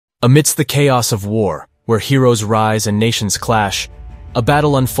Amidst the chaos of war, where heroes rise and nations clash, a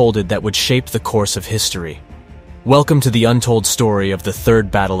battle unfolded that would shape the course of history. Welcome to the untold story of the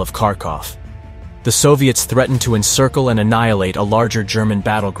Third Battle of Kharkov. The Soviets threatened to encircle and annihilate a larger German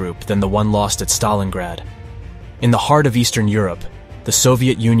battle group than the one lost at Stalingrad. In the heart of Eastern Europe, the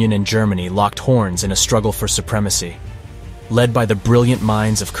Soviet Union and Germany locked horns in a struggle for supremacy. Led by the brilliant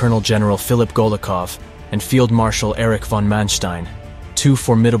minds of Colonel General Philip Golikov and Field Marshal Erich von Manstein, two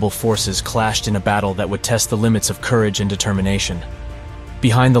formidable forces clashed in a battle that would test the limits of courage and determination.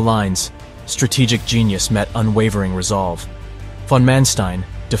 Behind the lines, strategic genius met unwavering resolve. Von Manstein,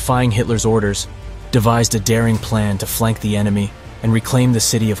 defying Hitler's orders, devised a daring plan to flank the enemy and reclaim the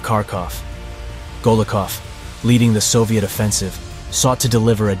city of Kharkov. Golikov, leading the Soviet offensive, sought to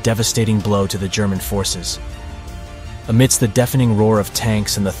deliver a devastating blow to the German forces. Amidst the deafening roar of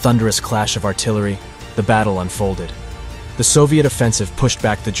tanks and the thunderous clash of artillery, the battle unfolded. The Soviet offensive pushed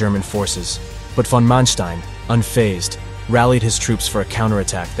back the German forces, but von Manstein, unfazed, rallied his troops for a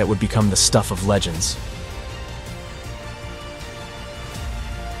counterattack that would become the stuff of legends.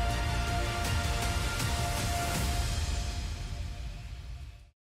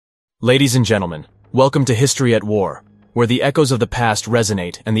 Ladies and gentlemen, welcome to History at War, where the echoes of the past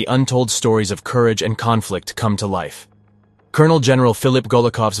resonate and the untold stories of courage and conflict come to life. Colonel General Philip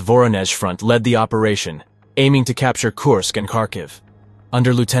Golikov's Voronezh front led the operation, aiming to capture Kursk and Kharkiv.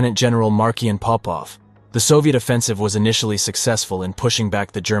 Under Lieutenant General Markian Popov, the Soviet offensive was initially successful in pushing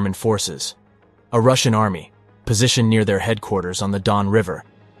back the German forces. A Russian army, positioned near their headquarters on the Don River,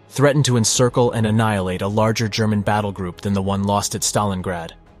 threatened to encircle and annihilate a larger German battle group than the one lost at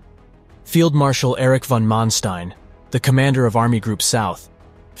Stalingrad. Field Marshal Erich von Manstein, the commander of Army Group South,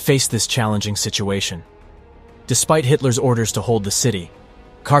 faced this challenging situation. Despite Hitler's orders to hold the city,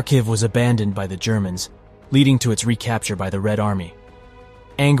 Kharkiv was abandoned by the Germans, leading to its recapture by the Red Army.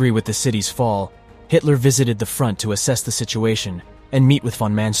 Angry with the city's fall, Hitler visited the front to assess the situation and meet with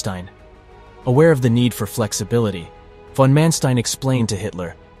von Manstein. Aware of the need for flexibility, von Manstein explained to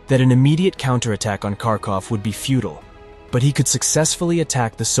Hitler that an immediate counterattack on Kharkov would be futile, but he could successfully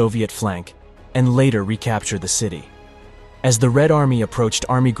attack the Soviet flank and later recapture the city. As the Red Army approached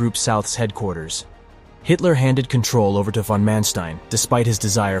Army Group South's headquarters, Hitler handed control over to von Manstein despite his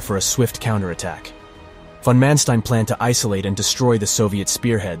desire for a swift counterattack. Von Manstein planned to isolate and destroy the Soviet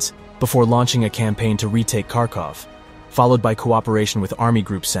spearheads before launching a campaign to retake Kharkov, followed by cooperation with Army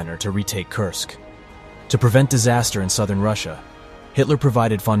Group Center to retake Kursk. To prevent disaster in southern Russia, Hitler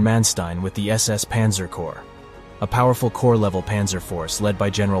provided von Manstein with the SS Panzer Corps, a powerful corps-level panzer force led by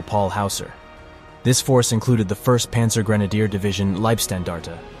General Paul Hauser. This force included the 1st Panzer Grenadier Division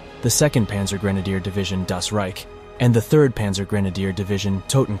Leibstandarte, the 2nd Panzer Grenadier Division Das Reich, and the 3rd Panzer Grenadier Division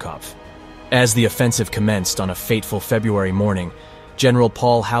Totenkopf. As the offensive commenced on a fateful February morning, General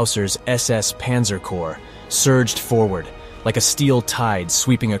Paul Hauser's SS Panzer Corps surged forward, like a steel tide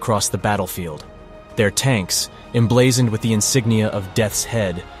sweeping across the battlefield. Their tanks, emblazoned with the insignia of Death's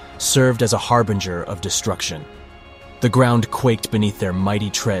Head, served as a harbinger of destruction. The ground quaked beneath their mighty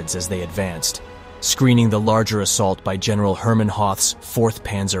treads as they advanced, screening the larger assault by General Hermann Hoth's 4th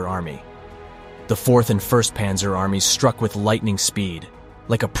Panzer Army. The 4th and 1st Panzer Armies struck with lightning speed,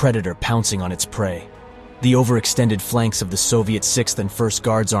 like a predator pouncing on its prey. The overextended flanks of the Soviet 6th and 1st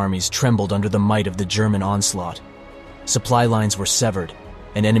Guards armies trembled under the might of the German onslaught. Supply lines were severed,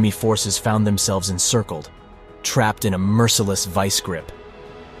 and enemy forces found themselves encircled, trapped in a merciless vice grip.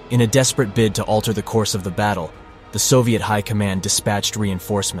 In a desperate bid to alter the course of the battle, the Soviet High Command dispatched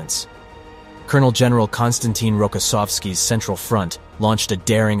reinforcements. Colonel General Konstantin Rokossovsky's Central Front launched a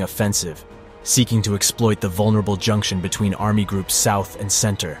daring offensive, seeking to exploit the vulnerable junction between Army Groups South and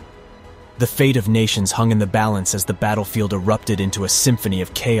Center. The fate of nations hung in the balance as the battlefield erupted into a symphony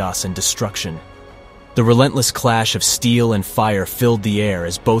of chaos and destruction. The relentless clash of steel and fire filled the air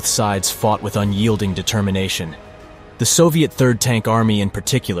as both sides fought with unyielding determination. The Soviet 3rd Tank Army in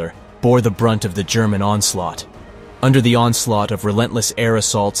particular bore the brunt of the German onslaught. Under the onslaught of relentless air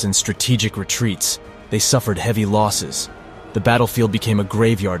assaults and strategic retreats, they suffered heavy losses. The battlefield became a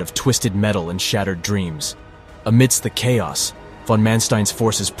graveyard of twisted metal and shattered dreams. Amidst the chaos, von Manstein's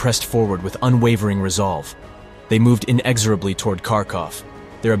forces pressed forward with unwavering resolve. They moved inexorably toward Kharkov,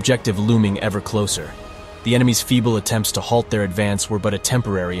 their objective looming ever closer. The enemy's feeble attempts to halt their advance were but a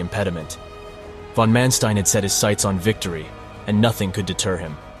temporary impediment. Von Manstein had set his sights on victory, and nothing could deter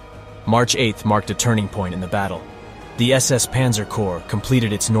him. March 8th marked a turning point in the battle. The SS Panzer Corps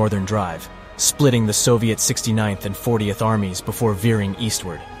completed its northern drive, splitting the Soviet 69th and 40th armies before veering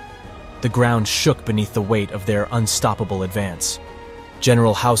eastward. The ground shook beneath the weight of their unstoppable advance.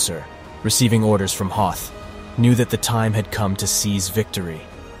 General Hauser, receiving orders from Hoth, knew that the time had come to seize victory.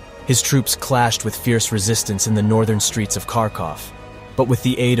 His troops clashed with fierce resistance in the northern streets of Kharkov, but with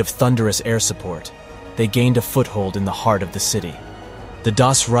the aid of thunderous air support, they gained a foothold in the heart of the city. The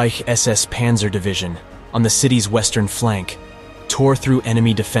Das Reich SS Panzer Division, on the city's western flank, tore through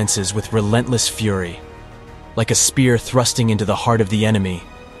enemy defenses with relentless fury. Like a spear thrusting into the heart of the enemy,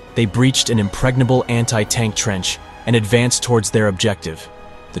 they breached an impregnable anti-tank trench and advanced towards their objective,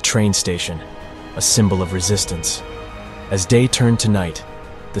 the train station, a symbol of resistance. As day turned to night,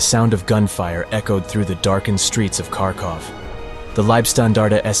 the sound of gunfire echoed through the darkened streets of Kharkov. The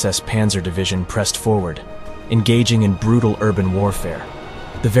Leibstandarte SS Panzer Division pressed forward, engaging in brutal urban warfare.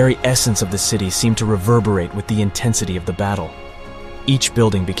 The very essence of the city seemed to reverberate with the intensity of the battle. Each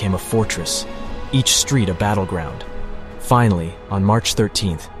building became a fortress, each street a battleground. Finally, on March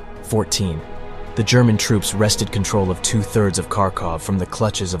 13th, 14, the German troops wrested control of 2/3 of Kharkov from the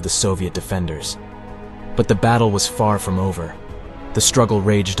clutches of the Soviet defenders. But the battle was far from over. The struggle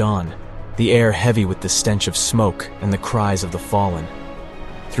raged on, the air heavy with the stench of smoke and the cries of the fallen.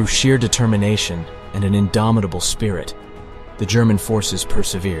 Through sheer determination and an indomitable spirit, the German forces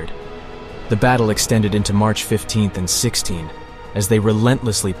persevered. The battle extended into March 15th and 16, as they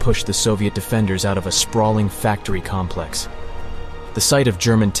relentlessly pushed the Soviet defenders out of a sprawling factory complex. The sight of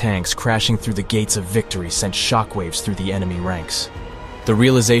German tanks crashing through the gates of victory sent shockwaves through the enemy ranks. The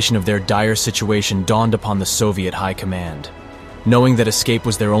realization of their dire situation dawned upon the Soviet high command. Knowing that escape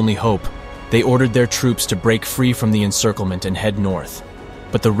was their only hope, they ordered their troops to break free from the encirclement and head north.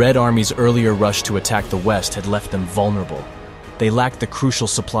 But the Red Army's earlier rush to attack the west had left them vulnerable. They lacked the crucial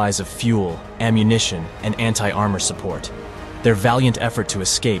supplies of fuel, ammunition, and anti-armor support. Their valiant effort to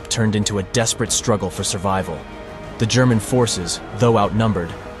escape turned into a desperate struggle for survival. The German forces, though outnumbered,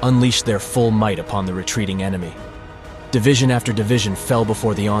 unleashed their full might upon the retreating enemy. Division after division fell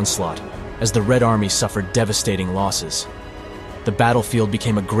before the onslaught, as the Red Army suffered devastating losses. The battlefield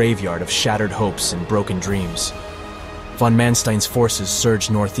became a graveyard of shattered hopes and broken dreams. Von Manstein's forces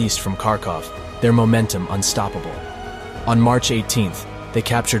surged northeast from Kharkov, their momentum unstoppable. On March 18th, they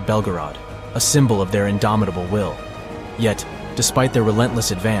captured Belgorod, a symbol of their indomitable will. Yet, despite their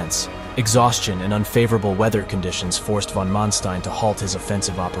relentless advance, exhaustion and unfavorable weather conditions forced von Manstein to halt his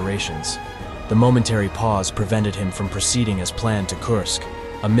offensive operations. The momentary pause prevented him from proceeding as planned to Kursk,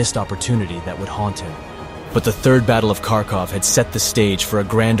 a missed opportunity that would haunt him. But the Third Battle of Kharkov had set the stage for a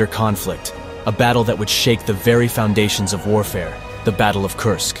grander conflict, a battle that would shake the very foundations of warfare, the Battle of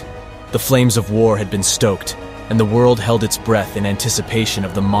Kursk. The flames of war had been stoked, and the world held its breath in anticipation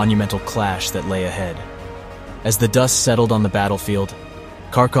of the monumental clash that lay ahead. As the dust settled on the battlefield,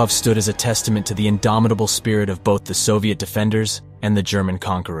 Kharkov stood as a testament to the indomitable spirit of both the Soviet defenders and the German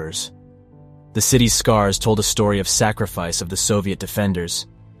conquerors. The city's scars told a story of sacrifice of the Soviet defenders,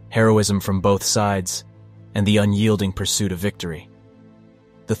 heroism from both sides, and the unyielding pursuit of victory.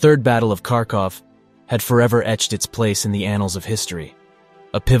 The Third Battle of Kharkov had forever etched its place in the annals of history,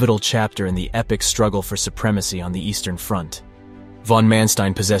 a pivotal chapter in the epic struggle for supremacy on the Eastern Front. Von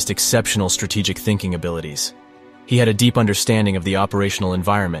Manstein possessed exceptional strategic thinking abilities. He had a deep understanding of the operational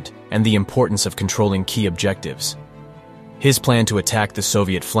environment and the importance of controlling key objectives. His plan to attack the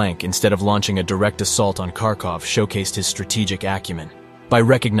Soviet flank instead of launching a direct assault on Kharkov showcased his strategic acumen. By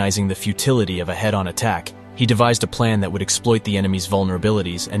recognizing the futility of a head-on attack, he devised a plan that would exploit the enemy's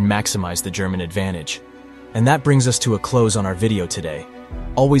vulnerabilities and maximize the German advantage. And that brings us to a close on our video today.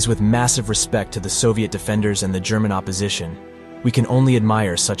 Always with massive respect to the Soviet defenders and the German opposition, we can only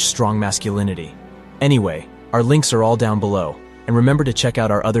admire such strong masculinity. Anyway, our links are all down below, and remember to check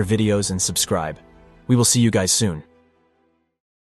out our other videos and subscribe. We will see you guys soon.